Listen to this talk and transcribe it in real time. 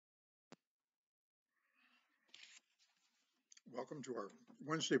Welcome to our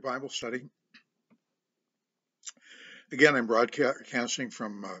Wednesday Bible study. Again, I'm broadcasting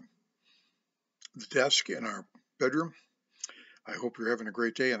from the desk in our bedroom. I hope you're having a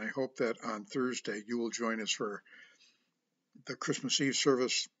great day, and I hope that on Thursday you will join us for the Christmas Eve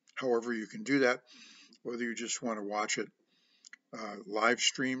service, however you can do that, whether you just want to watch it live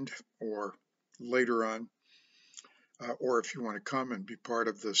streamed or later on, or if you want to come and be part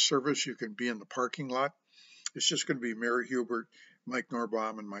of the service, you can be in the parking lot. It's just going to be Mary Hubert, Mike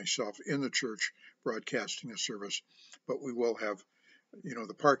Norbaum, and myself in the church broadcasting a service. But we will have,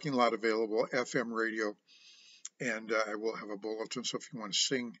 the parking lot available, FM radio, and I will have a bulletin. So if you want to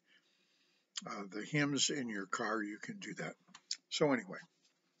sing the hymns in your car, you can do that. So anyway,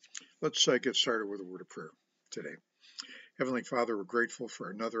 let's get started with a word of prayer today. Heavenly Father, we're grateful for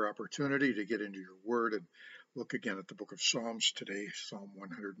another opportunity to get into your word and look again at the book of Psalms today, Psalm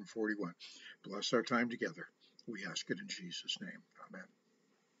 141. Bless our time together. We ask it in Jesus' name.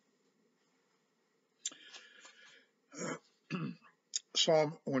 Amen.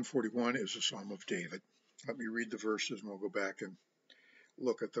 Psalm 141 is a psalm of David. Let me read the verses and we'll go back and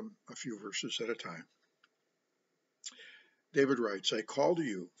look at them a few verses at a time. David writes, I call to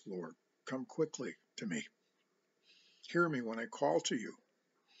you, Lord, come quickly to me. Hear me when I call to you.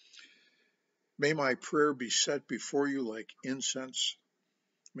 May my prayer be set before you like incense.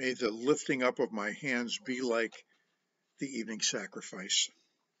 May the lifting up of my hands be like the evening sacrifice.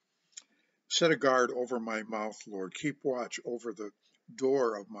 Set a guard over my mouth, Lord. Keep watch over the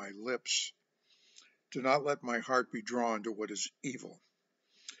door of my lips. Do not let my heart be drawn to what is evil,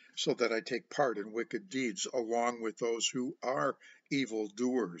 so that I take part in wicked deeds along with those who are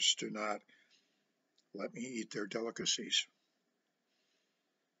evildoers. Do not let me eat their delicacies.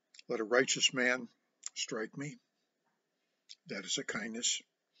 Let a righteous man strike me. That is a kindness.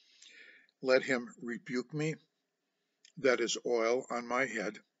 Let him rebuke me. That is oil on my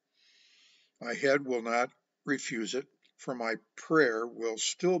head. My head will not refuse it, for my prayer will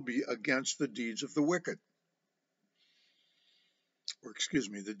still be against the deeds of the wicked.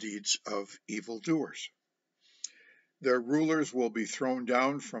 The deeds of evildoers. Their rulers will be thrown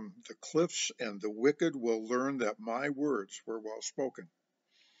down from the cliffs, and the wicked will learn that my words were well spoken.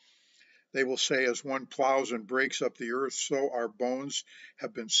 They will say, as one plows and breaks up the earth, so our bones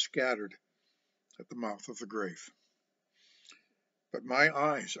have been scattered at the mouth of the grave. But my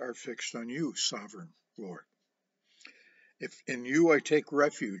eyes are fixed on you, sovereign Lord. If in you I take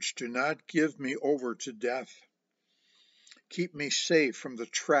refuge, do not give me over to death. Keep me safe from the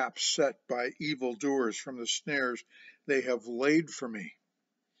traps set by evildoers, from the snares they have laid for me.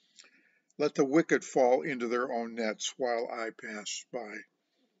 Let the wicked fall into their own nets while I pass by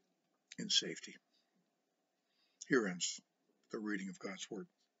in safety. Here ends the reading of God's word.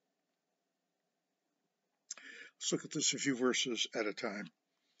 Let's look at this a few verses at a time.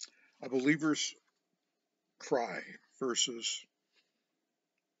 A believer's cry, verses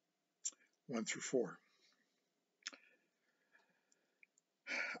 1 through 4.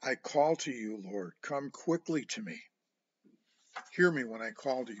 I call to you, Lord, come quickly to me. Hear me when I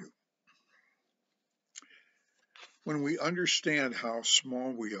call to you. When we understand how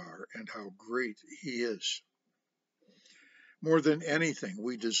small we are and how great He is, more than anything,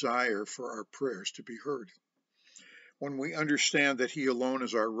 we desire for our prayers to be heard. When we understand that He alone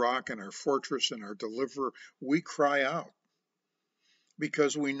is our rock and our fortress and our deliverer, we cry out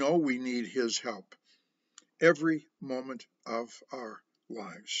because we know we need His help every moment of our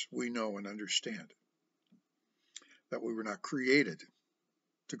lives. We know and understand that we were not created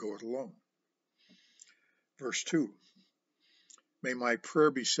to go it alone. Verse 2, may my prayer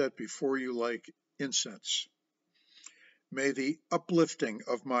be set before you like incense. May the uplifting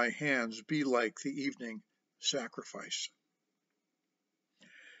of my hands be like the evening sacrifice.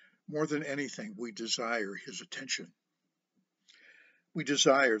 More than anything, we desire His attention. We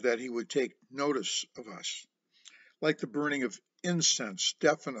desire that He would take notice of us. Like the burning of incense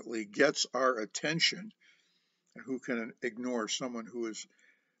definitely gets our attention. And who can ignore someone who is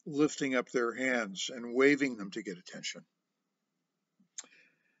lifting up their hands and waving them to get attention?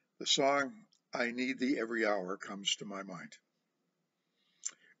 The song, I Need Thee Every Hour, comes to my mind.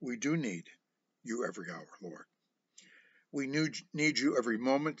 We do need you every hour, Lord. We need you every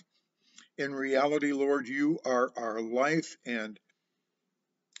moment. In reality, Lord, you are our life, and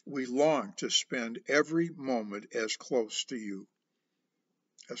we long to spend every moment as close to you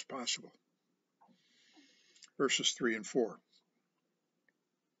as possible. Verses 3 and 4.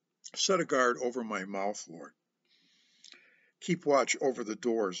 Set a guard over my mouth, Lord. Keep watch over the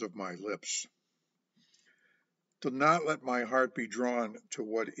doors of my lips. Do not let my heart be drawn to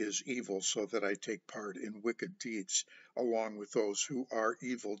what is evil, so that I take part in wicked deeds along with those who are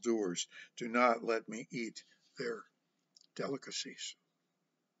evildoers. Do not let me eat their delicacies.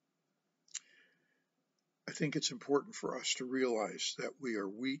 I think it's important for us to realize that we are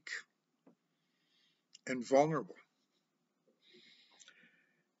weak and vulnerable.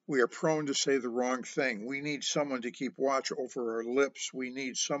 We are prone to say the wrong thing. We need someone to keep watch over our lips. We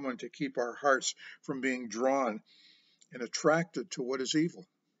need someone to keep our hearts from being drawn and attracted to what is evil.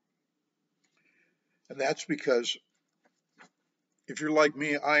 And that's because if you're like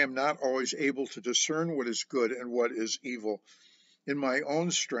me, I am not always able to discern what is good and what is evil. In my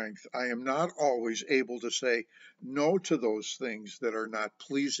own strength, I am not always able to say no to those things that are not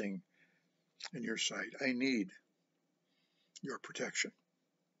pleasing in your sight. I need your protection.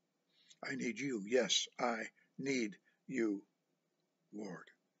 I need you. Yes, I need you, Lord.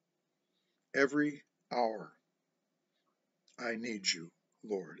 Every hour, I need you,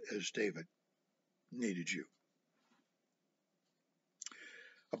 Lord, as David needed you.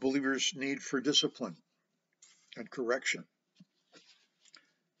 A believer's need for discipline and correction.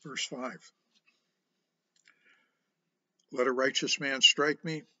 Verse 5. Let a righteous man strike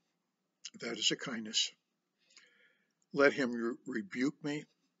me, that is a kindness. Let him rebuke me,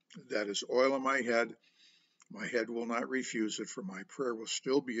 that is oil on my head. My head will not refuse it, for my prayer will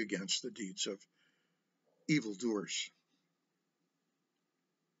still be against the deeds of evildoers.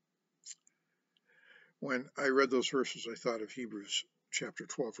 When I read those verses, I thought of Hebrews chapter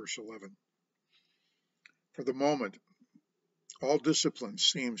 12, verse 11. For the moment, all discipline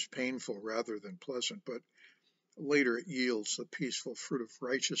seems painful rather than pleasant, but later it yields the peaceful fruit of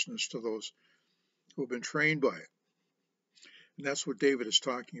righteousness to those who have been trained by it. And that's what David is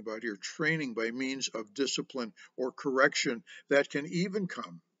talking about here, training by means of discipline or correction that can even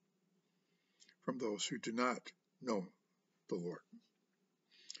come from those who do not know the Lord.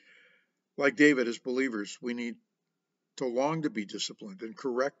 Like David, as believers, we need to long to be disciplined and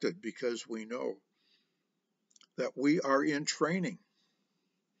corrected because we know that we are in training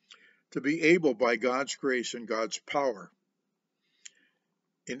to be able, by God's grace and God's power,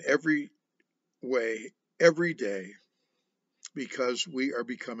 in every way, every day, because we are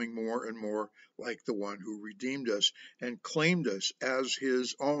becoming more and more like the one who redeemed us and claimed us as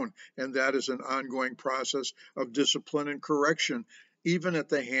his own. And that is an ongoing process of discipline and correction, even at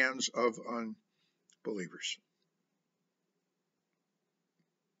the hands of unbelievers.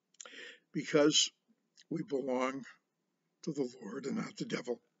 Because we belong to the Lord and not the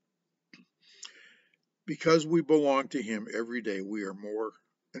devil. Because we belong to him every day, we are more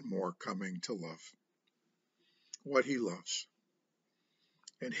and more coming to love what he loves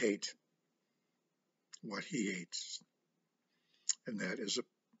and hate what he hates. And that is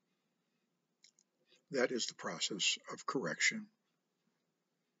the process of correction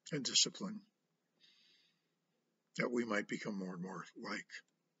and discipline, that we might become more and more like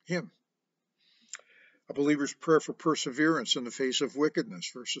him. A believer's prayer for perseverance in the face of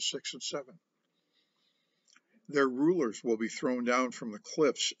wickedness, verses 6 and 7. Their rulers will be thrown down from the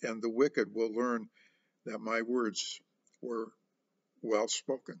cliffs, and the wicked will learn that my words were well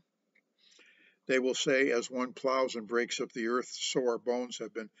spoken. They will say, as one plows and breaks up the earth, so our bones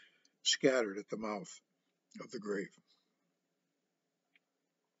have been scattered at the mouth of the grave.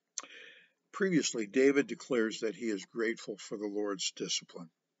 Previously, David declares that he is grateful for the Lord's discipline.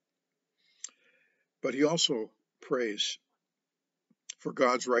 But he also prays for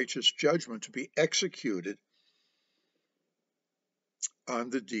God's righteous judgment to be executed on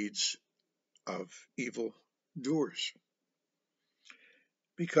the deeds of evil doers.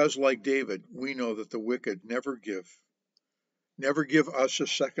 Because, like David, we know that the wicked never give us a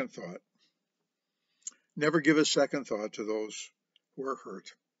second thought. Never give a second thought to those who are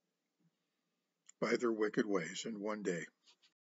hurt by their wicked ways, and one day